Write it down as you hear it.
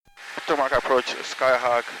Mark approach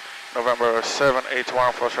Skyhawk, November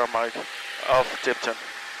 781 Foxtrot Mike of Tipton.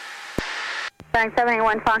 Bank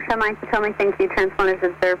 781 Foxtrot Mike, Potomac, thank you. Transponders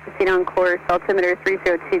observed, proceed on course, altimeter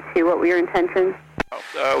 3022. What were your intentions?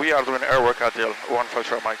 We are doing air work at Deal, 1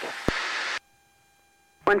 Foxtrot Mike.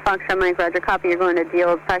 1 Foxtrot Mike, roger, copy. You're going to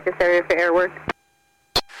Deal, practice area for air work.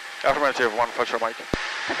 Affirmative, 1 Foxtrot Mike.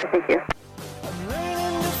 Okay, thank you. I'm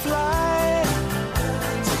learning to fly,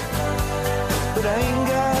 but I ain't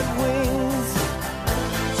got wings.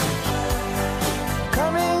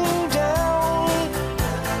 Coming down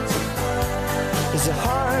is the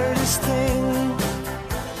hardest thing.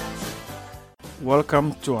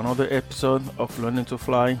 Welcome to another episode of Learning to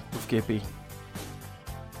Fly with KP.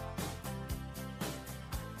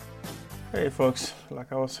 Hey folks,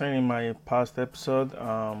 like I was saying in my past episode,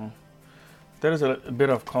 there is a bit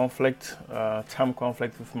of conflict, time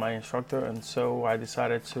conflict with my instructor, and so I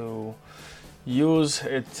decided to use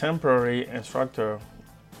a temporary instructor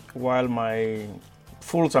while my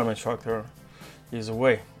full-time instructor is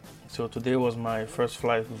away. So today was my first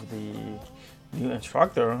flight with the new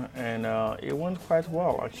instructor, and it went quite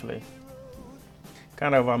well actually.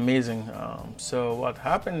 Kind of amazing. So what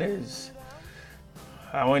happened is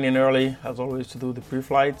I went in early as always to do the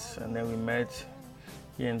pre-flights, and then we met.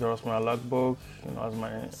 He endorsed my logbook, as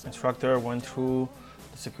my instructor, went through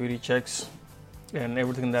the security checks and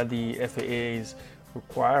everything that the FAA is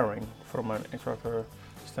requiring from an instructor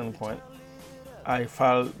standpoint. I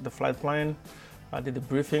filed the flight plan, I did the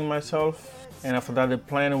briefing myself, and after that the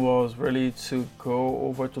plan was really to go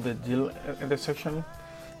over to the Deal intersection,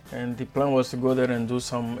 and the plan was to go there and do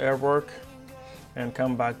some air work and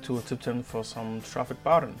come back to Tipton for some traffic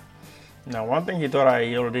pattern. Now, one thing he thought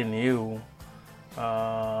I already knew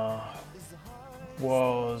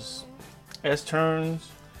was S-turns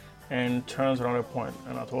and turns around a point,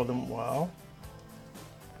 and I told him, well,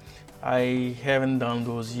 I haven't done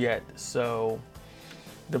those yet. So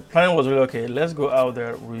the plan was really, okay, let's go out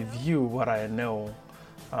there, review what I know,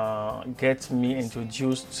 get me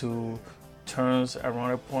introduced to turns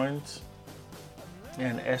around a point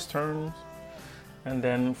and S-turns, and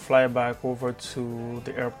then fly back over to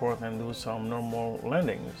the airport and do some normal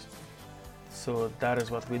landings. So that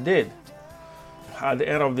is what we did. At the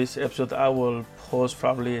end of this episode, I will post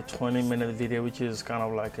probably a 20-minute video, which is kind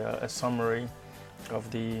of like a summary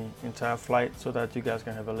of the entire flight, so that you guys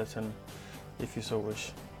can have a listen if you so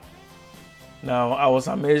wish. Now, I was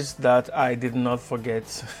amazed that I did not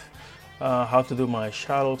forget how to do my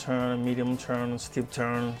shallow turn, medium turn, steep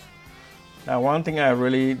turns. Now, one thing I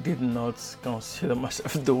really did not consider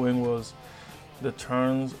myself doing was the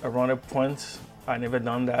turns around a point. I never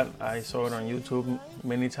done that. I saw it on YouTube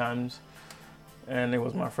many times, and it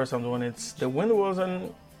was my first time doing it. The wind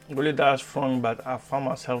wasn't really that strong, but I found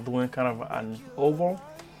myself doing kind of an oval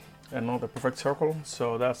and not a perfect circle.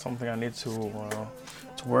 So that's something I need to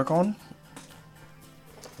work on.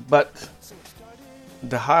 But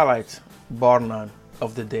the highlight, bar none,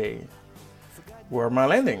 of the day were my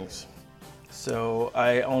landings. So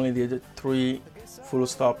I only did 3 full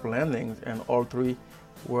stop landings, and all 3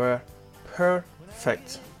 were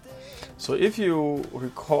perfect. So if you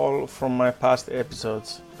recall from my past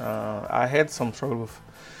episodes, I had some trouble with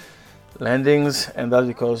landings, and that's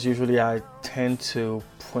because usually I tend to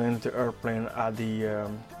point the airplane at the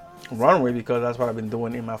runway, because that's what I've been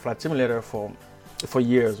doing in my flight simulator for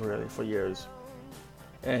years, really, for years.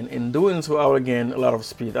 And in doing so, I will gain a lot of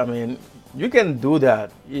speed. I mean, you can do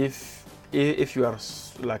that if you are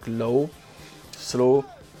like slow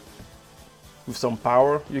with some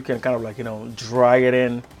power. You can kind of drag it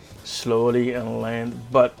in slowly and land.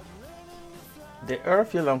 But the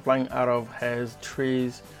airfield I'm flying out of has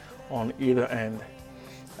trees on either end.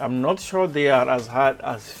 I'm not sure they are as high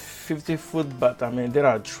as 50 foot, but I mean there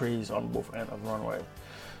are trees on both ends of the runway.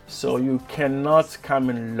 So you cannot come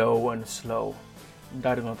in low and slow.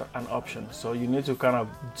 That is not an option. So you need to kind of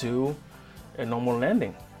do a normal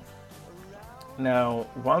landing. Now,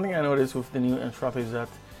 one thing I noticed with the new instructor is that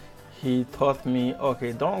he taught me,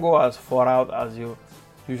 okay, don't go as far out as you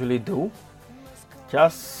usually do.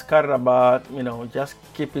 Just cut it about, just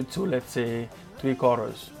keep it to, let's say,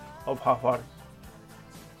 3/4 of how far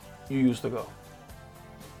you used to go.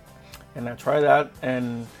 And I tried that,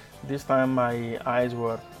 and this time my eyes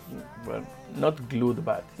were not glued,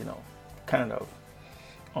 but, kind of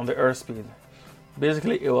on the airspeed.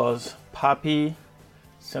 Basically, it was PAPI,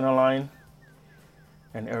 centerline,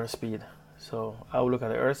 and airspeed. So I'll look at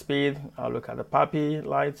the airspeed, I'll look at the PAPI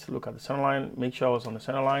lights, look at the centerline, make sure I was on the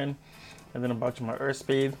centerline, and then back to my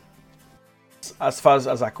airspeed as fast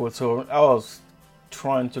as I could. So I was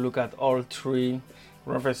trying to look at all 3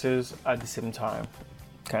 references at the same time,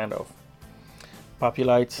 kind of. PAPI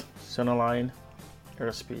light, center line,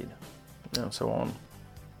 airspeed, and so on.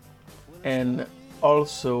 And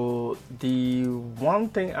also, the one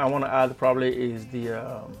thing I want to add probably is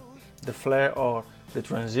the flare or the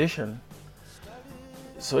transition.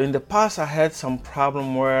 So in the past, I had some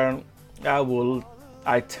problem where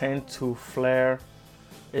I tend to flare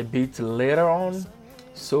a bit later on,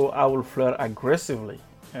 so I will flare aggressively,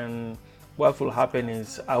 and what will happen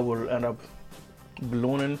is I will end up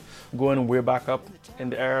ballooning, going way back up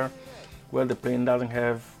in the air where the plane doesn't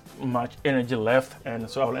have much energy left, and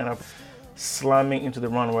so I will end up slamming into the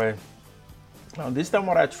runway. Now this time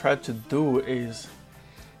what I try to do is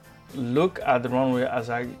look at the runway as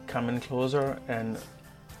I come in closer, and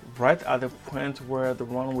right at the point where the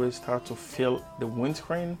runway starts to fill the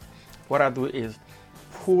windscreen, what I do is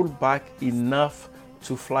pull back enough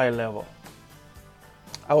to fly level.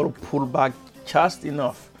 I will pull back just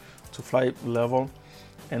enough to fly level,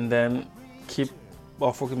 and then keep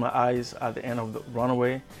focus my eyes at the end of the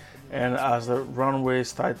runway. And as the runway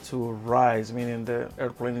starts to rise, meaning the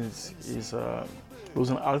airplane is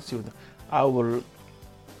losing altitude, I will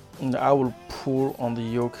pull on the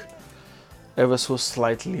yoke ever so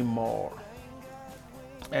slightly more.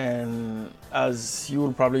 And as you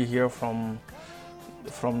will probably hear from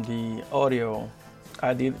the audio,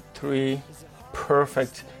 I did 3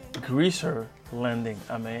 perfect greaser landing.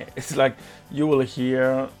 I mean, it's like you will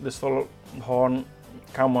hear the stall horn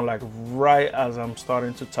come on like right as I'm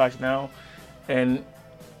starting to touch now, and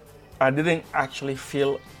I didn't actually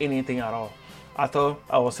feel anything at all. I thought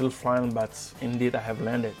I was still flying, but indeed I have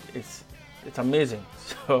landed. It's amazing.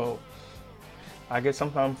 So I guess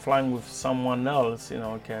sometimes flying with someone else,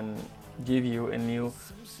 can give you a new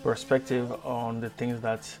perspective on the things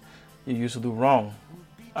that you used to do wrong.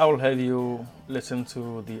 I will have you listen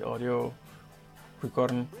to the audio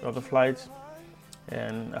recording of the flight,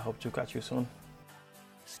 and I hope to catch you soon.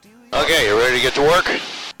 Okay, you ready to get to work?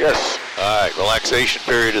 Yes. All right, relaxation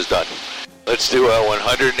period is done. Let's do a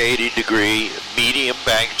 180-degree medium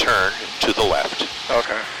bank turn to the left.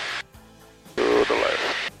 Okay. To the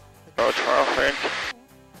left. No traffic.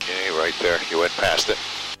 Okay, right there. You went past it.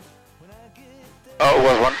 Oh, it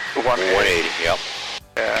was 180. 180, yep.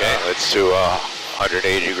 Yeah. Okay, let's do a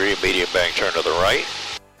 180-degree medium bank turn to the right.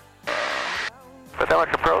 With that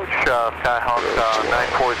much approach, Skyhawk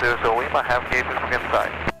 9400 Lima, have gauges from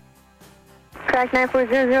inside. Track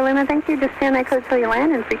 9400 Lima, thank you. Just stand that code till you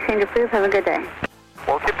land and please change approved. Have a good day.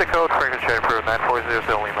 We'll keep the code for exchange approved,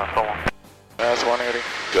 9400 Lima, so long. That's 180.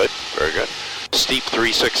 Good, very good. Steep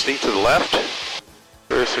 360 to the left.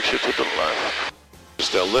 360 to the left.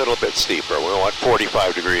 Just a little bit steeper. We want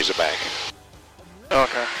 45 degrees of bank.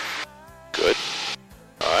 Okay. Good.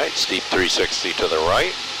 All right, steep 360 to the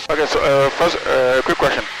right. Okay, so first, quick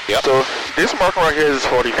question. Yep. So this marker right here is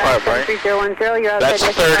 45, right? 3010, you're outside That's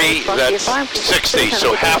 30, that's 60,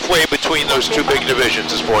 so halfway between those 2 big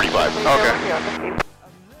divisions is 45. Okay.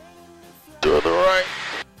 To the right.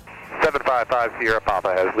 755 Sierra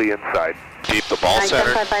Papa has Lee inside. Keep the ball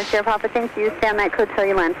center. 755 Sierra Papa, thank you. Stand that code till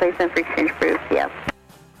you land, please, and for exchange approved. Yes.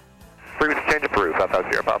 Frequency change approved, 55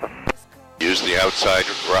 Sierra Papa. Use the outside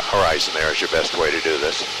horizon there as your best way to do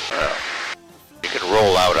this. You can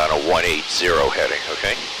roll out on a 180 heading,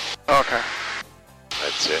 okay? Okay.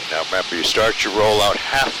 That's it. Now remember, you start your roll out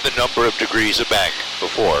half the number of degrees of bank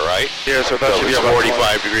before, right? Yeah, so that So should if be it's about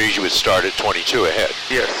 45 degrees, you would start at 22 ahead.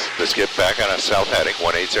 Yes. Let's get back on a south heading,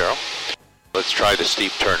 180. Let's try the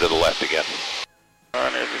steep turn to the left again.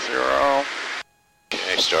 180.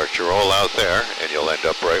 Okay, start your roll out there, and you'll end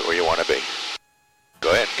up right where you want to be. Go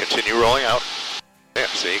ahead, continue rolling out. Yeah,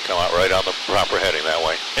 see, come out right on the proper heading that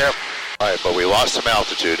way. Yep. All right, but we lost some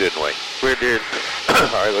altitude, didn't we? We did.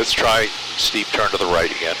 All right, let's try steep turn to the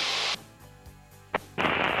right again.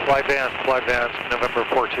 Flight van, November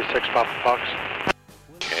 426 Papa Fox.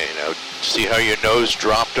 Okay, now see how your nose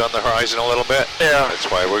dropped on the horizon a little bit? Yeah. That's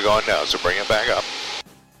why we're going down, so bring it back up.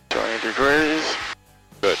 20 degrees.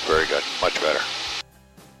 Good, very good, much better.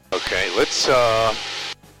 Okay, let's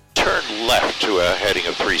turn left to a heading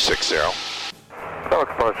of 360. So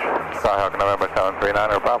approach, Skyhawk November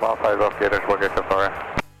 739 Bravo, outside those gators, we'll get you for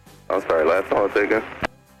I'm sorry, last call taken.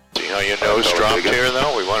 See how your nose dropped here,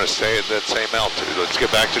 though? We want to stay at that same altitude. Let's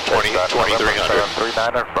get back to 2300.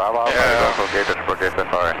 739 Bravo, outside those gators, we'll get you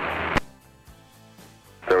for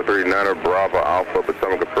 739 Bravo Alpha,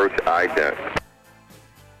 Potomac approach, ident.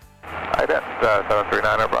 Ident,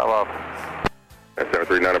 739 Bravo.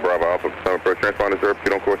 739 Bravo Alpha, Potomac approach, transponder 0,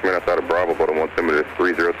 pursuit on course, man outside of Bravo, but on 1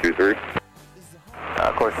 3023.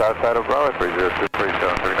 Course outside of Bravo, 3023,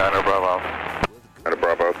 739 Bravo. Out of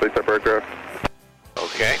Bravo, stay type aircraft.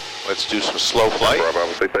 Okay, let's do some slow flight.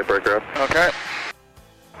 Bravo, stay type aircraft. Okay.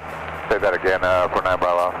 Say that again for 9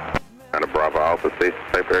 Bravo. 9 Bravo Alpha station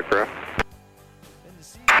type aircraft.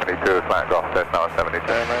 72, flying Golf Cessna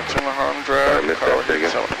 172. Dimension 100, I missed that, power take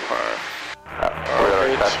it. 75.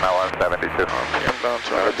 We're Cessna 172. RPM down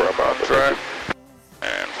to 9 Bravo Alpha. 100,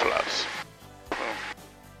 and flaps.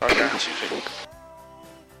 Okay. Excuse me.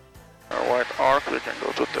 Our white arc, we can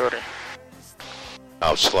go to 30.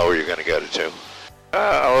 How slow are you going to get it to?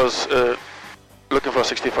 I was looking for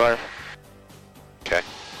 65. Okay.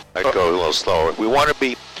 I'd go a little slower. We want to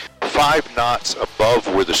be 5 knots above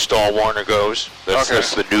where the stall warner goes.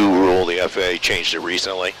 That's the new rule. The FAA changed it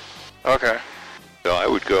recently. Okay. So I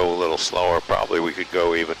would go a little slower. Probably we could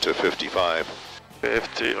go even to 55.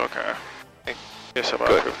 50, okay. Yes, about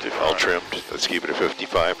Good. 55. All trimmed. Let's keep it at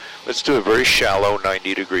 55. Let's do a very shallow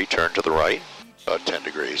 90-degree turn to the right. 10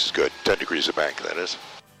 degrees. Good. 10 degrees of bank, that is.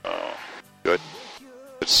 Oh. Good.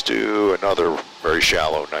 Let's do another very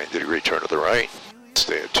shallow 90-degree turn to the right.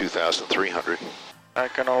 Stay at 2,300. I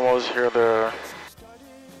can almost hear the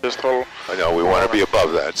pistol. I know we want to be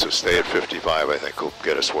above that, so stay at 55. I think will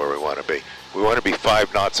get us where we want to be. We want to be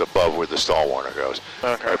 5 knots above where the stall warner goes.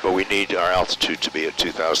 Okay. Right, but we need our altitude to be at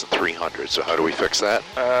 2,300. So how do we fix that?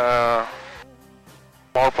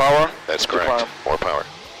 More power? That's to correct. climb. More power.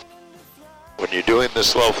 When you're doing the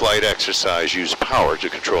slow flight exercise, use power to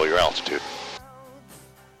control your altitude.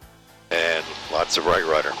 And lots of right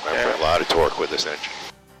rudder. Remember, Yeah. a lot of torque with this engine.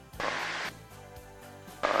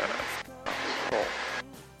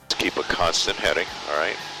 Let's keep a constant heading, all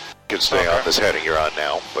right? You can stay on this heading you're on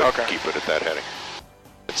now, but keep it at that heading.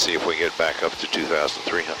 Let's see if we get back up to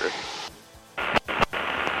 2,300.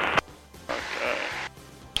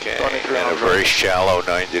 Okay, and a very shallow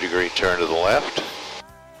 90-degree turn to the left.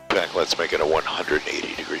 In fact, let's make it a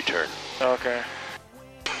 180-degree turn. Okay.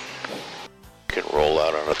 You can roll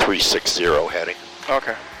out on a 360 heading.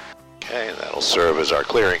 Okay. Okay, and that'll serve as our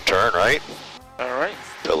clearing turn, right? All right.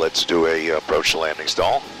 So let's do a approach landing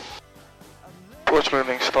stall. Approach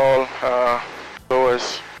landing stall,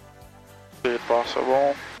 lowest speed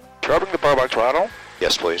possible. Dropping the power back throttle.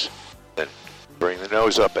 Yes, please. Then bring the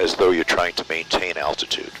nose up as though you're trying to maintain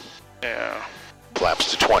altitude. Yeah.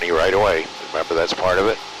 Flaps to 20 right away. Remember, that's part of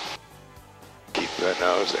it. Keep that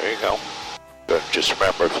nose. There you go. Good. Just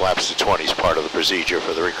remember, flaps to 20 is part of the procedure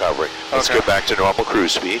for the recovery. Let's get back to normal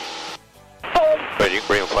cruise speed. But you can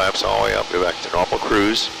bring the flaps all the way up, go back to normal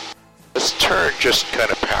cruise. Let's turn just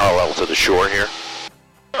kind of parallel to the shore here.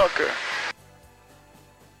 Okay.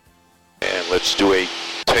 And let's do a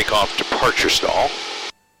takeoff departure stall.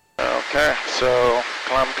 Okay, so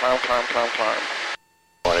climb.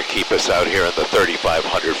 Want to keep us out here in the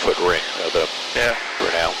 3,500 foot ring of the,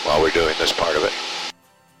 for now, while we're doing this part of it.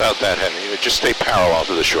 About that heading, just stay parallel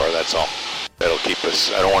to the shore, that's all. That'll keep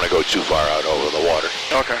us, I don't want to go too far out over the water.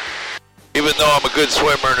 Okay. Even though I'm a good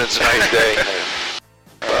swimmer and it's a nice day,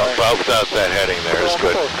 well, about that heading there is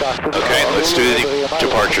good. Okay, let's do the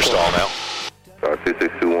departure stall now.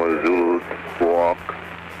 2621 Zulu, walk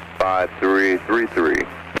 5333.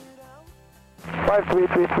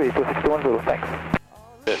 5333, 2621 Zulu, thanks.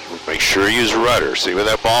 Make sure you use rudder. See where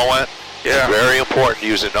that ball went? Yeah. It's very important to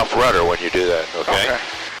use enough rudder when you do that, okay?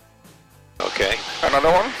 Okay. Another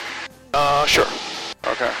one? Sure.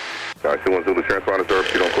 Okay. 21 Zulu, transponder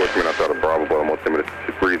service, you don't course me outside of Bravo, but I'm on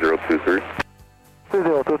 3023.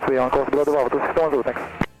 3023, on course below the Bravo, 2621 Zulu, thanks.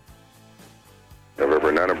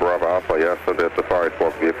 November 9 Bravo Alpha, yes, so that's Safari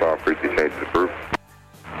Spark VFR, frequency change to proof.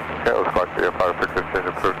 Yeah, looks like VFR, frequency change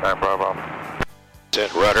to proof, 9 Bravo.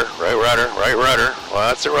 Set rudder, right rudder. Well,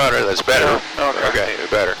 that's the rudder, that's better. Okay,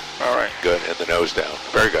 better. All right. Good, and the nose down.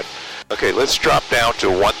 Very good. Okay, let's drop down to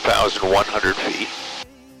 1,100 feet.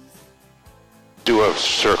 Do a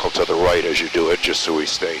circle to the right as you do it, just so we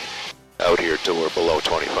stay out here till we're below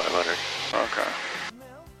 2,500. Okay.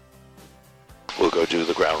 We'll go do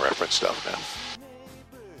the ground reference stuff now.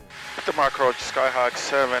 The macro Skyhawk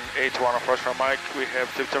 781 approach from Mike. We have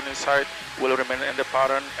Tipton inside. Will remain in the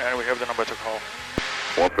pattern, and we have the number to call.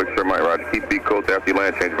 One fixture, Mike, roger. Keep beat codes after you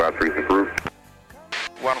land, change about 3 to proof.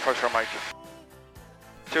 One approach from Mike.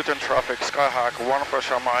 Tipton traffic, Skyhawk, 1 approach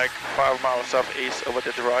from Mike, 5 miles southeast over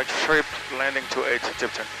the direct strip, landing to 8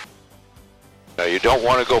 Tipton. Now you don't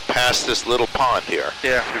want to go past this little pond here.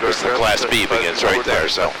 Yeah. Because the Class B begins right there,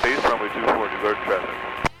 so.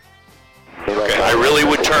 Okay, I really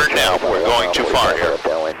would turn now. We're going too far here.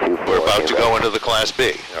 We're about to go into the Class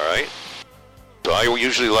B, all right? So I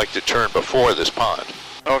usually like to turn before this pond.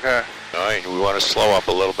 Okay. All right, we want to slow up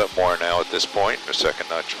a little bit more now at this point. A second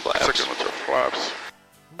notch flaps. Second notch of flaps.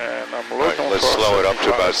 And I'm All right, looking let's for slow it up to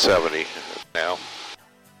 75. about 70 now.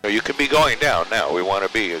 No, you can be going down now. We want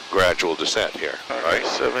to be a gradual descent here, all right?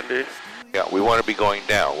 70. Yeah, we want to be going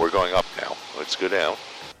down. We're going up now. Let's go down.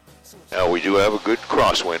 Now we do have a good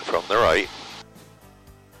crosswind from the right.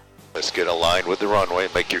 Let's get aligned with the runway.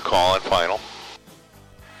 Make your call on final.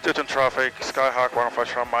 Tipton traffic, Skyhawk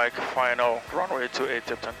 145 Mike, final, runway 28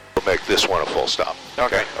 Tipton. We'll make this one a full stop.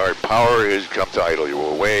 Okay. All right, power is come to idle. You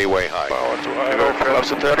were way, way high. Power to idle, flaps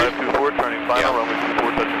to 30. 524, turning final, runway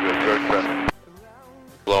 24, touching good, direct traffic.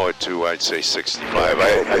 Blow it to, I'd say, 65.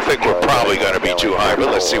 I think we're probably going to be too high, but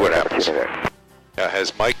let's see what happens.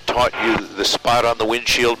 Has Mike taught you the spot on the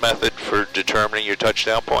windshield method for determining your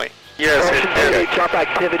touchdown point? Yes, it did. Jump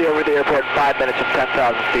activity over the airport, 5 minutes and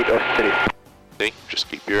 10,000 feet, Ocean City. See, just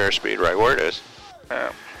keep your airspeed right where it is.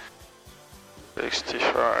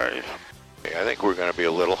 65. Okay, I think we're going to be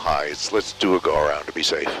a little high. Let's do a go around to be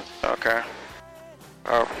safe. Okay.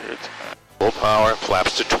 Oh, it's Full power,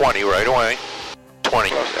 flaps to 20 right away. 20,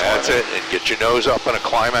 that's it, and get your nose up in a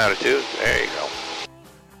climb attitude. There you go.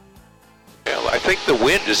 Yeah, I think the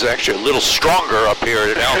wind is actually a little stronger up here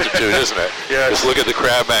at altitude, isn't it? Yes. Just look at the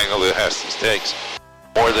crab angle that Heston's takes.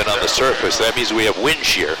 More than on the surface. That means we have wind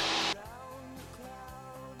shear.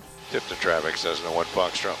 Tipton traffic says no 1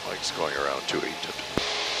 Foxtrot. Mike's going around 28 Tipton.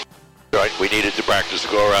 All right, we needed to practice to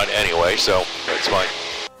go around anyway, so that's fine.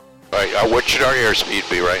 All right, what should our airspeed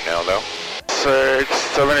be right now, though?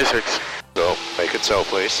 676. So, make it so,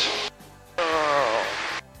 please.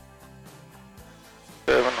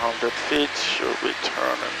 700 feet, should be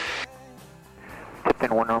turning.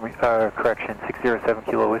 Tipton 1 Army, correction, 607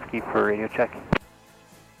 Kilo Whiskey for radio check.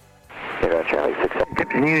 Charlie 67.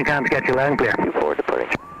 Tipton Unicom's got you loud and clear. 24 departing.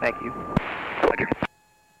 Thank you.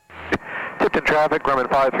 Tipton traffic, runway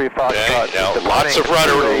 53 Foxtrot. Okay, now lots of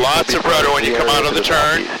rudder when you come out of the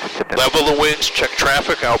turn. Level the winds, check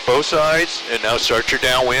traffic out both sides, and now start your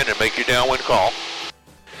downwind and make your downwind call.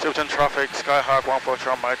 Tipton traffic, Skyhawk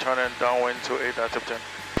 143 Mike, turning downwind to 8 at Tipton.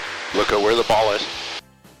 Look at where the ball is.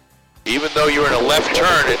 Even though you're in a left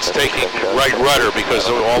turn, it's taking right rudder because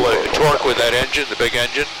of all the torque with that engine, the big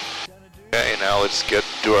engine. Okay, now let's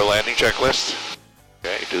do our landing checklist.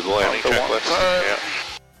 Okay, do the landing checklist. Yeah.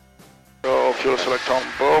 So fuel select on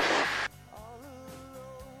both.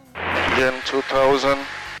 Again 2000.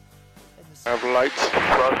 Have lights.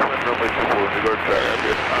 Crosswind, runway 24, regard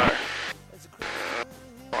traffic.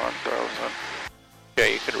 1000.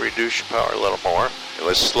 Okay, you can reduce your power a little more.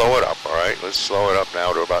 Let's slow it up, all right? Let's slow it up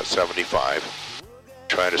now to about 75.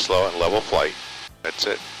 Try to slow it in level flight. That's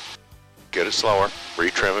it. Get it slower.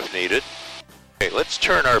 Retrim if needed. Okay, let's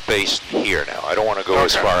turn our base here now. I don't want to go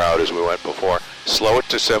as far out as we went before. Slow it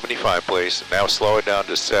to 75, please. Now slow it down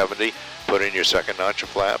to 70. Put in your second notch of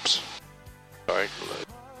flaps. All right.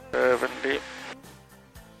 70.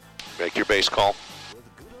 Make your base call.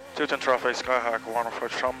 Tipton traffic, Skyhawk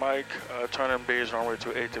 143 Mike, turning base runway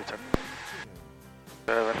to 8 Tipton.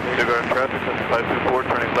 70. Regard traffic, 524,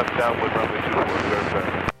 turning left downwind, runway 24, regard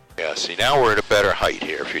traffic. Yeah, see, now we're at a better height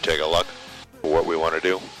here if you take a look for what we want to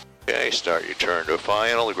do. Okay, start your turn to a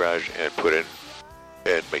final, and put in,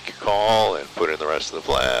 and make your call, and put in the rest of the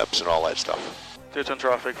flaps and all that stuff. Tipton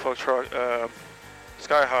traffic, Foxtrot,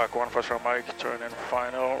 Skyhawk 143 Mike, turning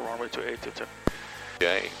final, runway to 8 Tipton.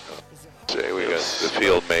 Okay, say we got the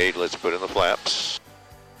field made, let's put in the flaps.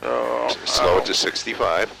 Slow it to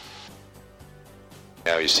 65.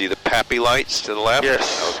 Now you see the PAPI lights to the left?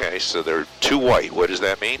 Yes. Okay, so they're too white. What does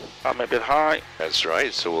that mean? I'm a bit high. That's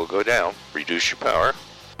right, so we'll go down, reduce your power.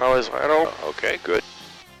 Power is idle. Okay, good.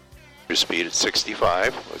 Your speed at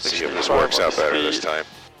 65. Let's see if this works out better this time.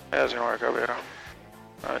 Yeah, it's going to work out better.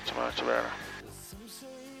 Much better.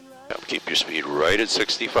 Now keep your speed right at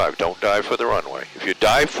 65. Don't dive for the runway. If you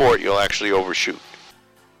dive for it, you'll actually overshoot.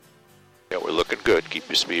 Yeah, we're looking good. Keep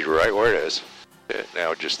your speed right where it is.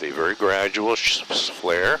 Now just a very gradual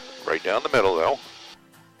flare, right down the middle though.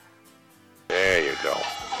 There you go.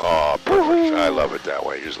 Oh, perfect. I love it that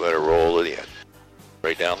way. Just let it roll to the end.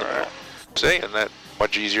 Right down the middle. See, isn't that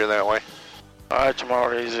much easier that way? Much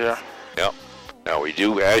more easier. Yep. Now we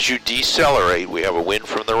do, as you decelerate, we have a wind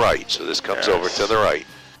from the right, so this comes over to the right.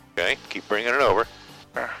 Okay, keep bringing it over.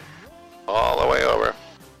 All the way over.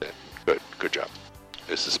 Good, good job.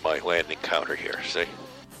 This is my landing counter here, see?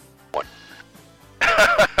 1.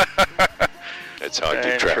 That's how I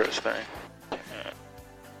do track. Interesting.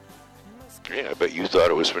 Yeah, I bet you thought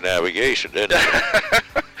it was for navigation, didn't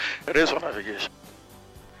you? It is for navigation.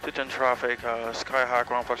 Tipton traffic, Skyhawk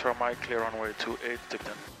 143 Mike, clear runway 28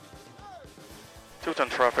 Tipton. Tipton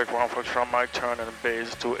traffic, 143 Mike, turn and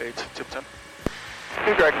base 28 Tipton.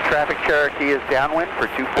 New Garden traffic, Cherokee is downwind for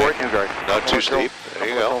 24 New Garden. Not too steep. There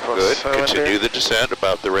you go. Good. Continue the descent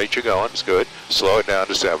about the rate you're going. It's good. Slow it down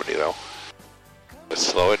to 70 though. Let's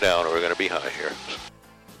slow it down or we're going to be high here.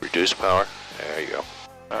 reduce power. There you go.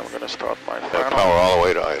 I'm going to start my That final. power all the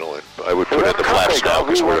way to idle. And I would put in the flaps now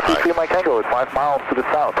because we're high. Mike Tango, it's 5 miles to the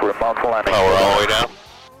south. We're about to landing. Power all the way down?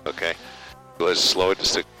 Okay. Let's slow it to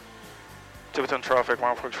 6. Tiverton traffic,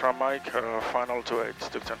 1 from Mike, final to 8,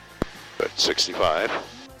 Tiverton. Good, 65.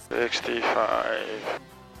 65.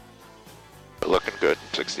 Looking good,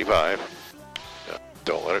 65. Yeah,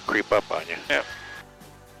 don't let it creep up on you. Yeah.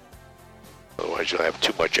 Otherwise you'll have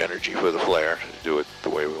too much energy for the flare to do it the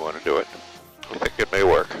way we want to do it. I think it may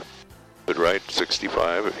work. Good right,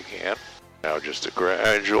 65 if you can. Now just a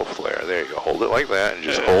gradual flare. There you go. Hold it like that and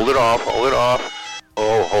just hold it off, hold it off.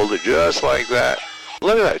 Oh, hold it just like that.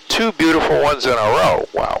 Look at that, 2 beautiful ones in a row.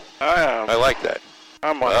 Wow. I like that.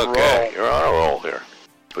 I'm on a roll. Okay, you're on a roll here.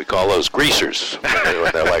 We call those greasers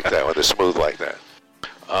when they're like that, when they're smooth like that.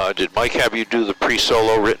 Did Mike have you do the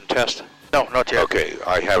pre-solo written test? No, not yet. Okay,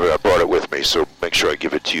 I have it. I brought it with me, so make sure I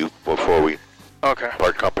give it to you before we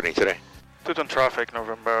part company today. Tiverton traffic,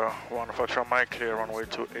 November 1 from Mike, clear runway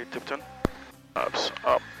 28, Tiverton. Ups,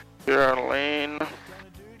 up. Here, lane.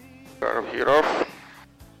 Got to heat off.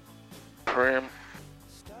 Trim.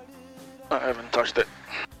 I haven't touched it.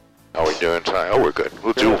 How are we doing time? Oh, we're good.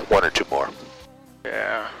 We'll do 1 or 2 more.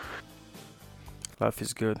 Yeah. Life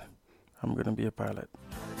is good. I'm gonna be a pilot.